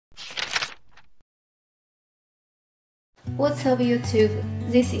What's up YouTube,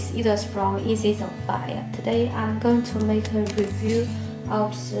 this is Edith from yeezysonfirenet. Today I'm going to make a review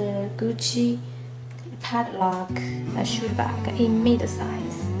of the Gucci padlock shoe bag in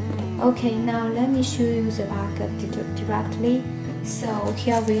mid-size. Okay, now let me show you the bag directly. So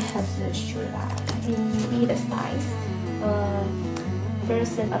here we have the shoe bag in mid-size.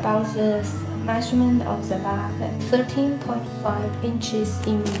 First about the measurement of the bag, 13.5 inches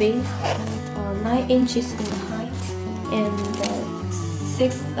in width, 9 inches in height, and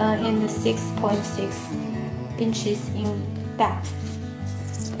 6.6 inches in depth.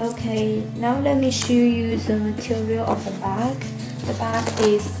 Okay, now let me show you the material of the bag. The bag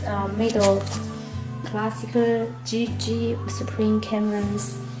is made of classical GG spring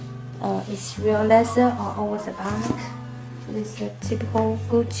canvas. It's real leather all over the bag with the typical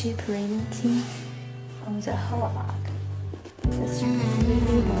Gucci printing on the whole bag. It's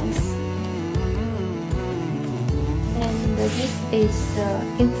really nice. And this is the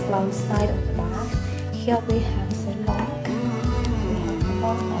in-front side of the bag. Here we have the lock. We have the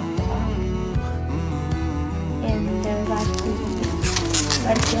lock of the bag. And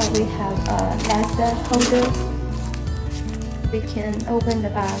right here we have a leather holder. We can open the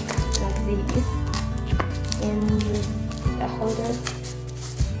bag like this. And the holder,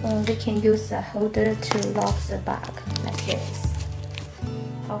 we can use the holder to lock the bag like this.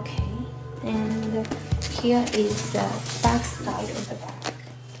 Okay, and here is the back side of the bag.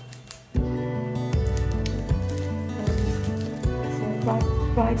 The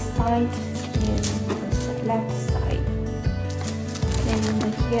right side and the left side.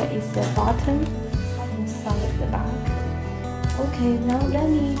 And here is the bottom side of the bag. Okay, now let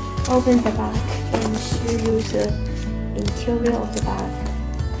me open the bag and show you the interior of the bag.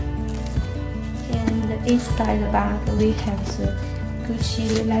 And inside the bag we have the Gucci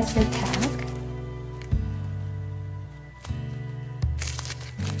leather tag.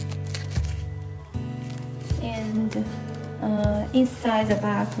 And inside the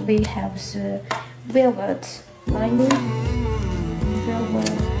bag we have the velvet lining,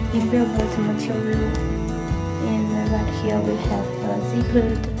 velvet material. And right here we have a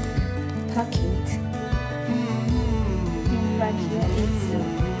zippered pocket. And right here is the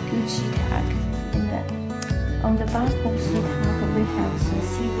Gucci tag. And on the back of the tag we have the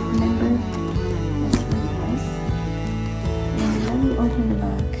serial number. That's really nice. And let me open the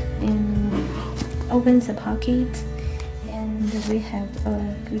bag and open the pocket. And we have a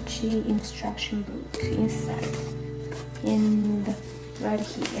Gucci instruction book inside. And right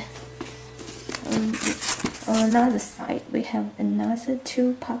here. On another side, we have another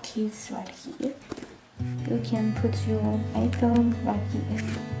 2 pockets right here. You can put your iPhone right here.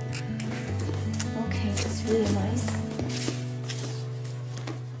 Okay, it's really nice.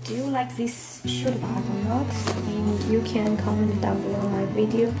 Do you like this shoe bag or not? And you can comment down below my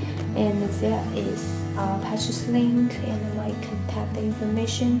video. And there is a purchase link and my contact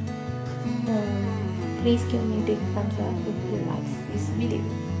information. Please give me a big thumbs up if you like this video.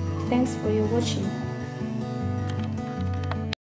 Thanks for your watching.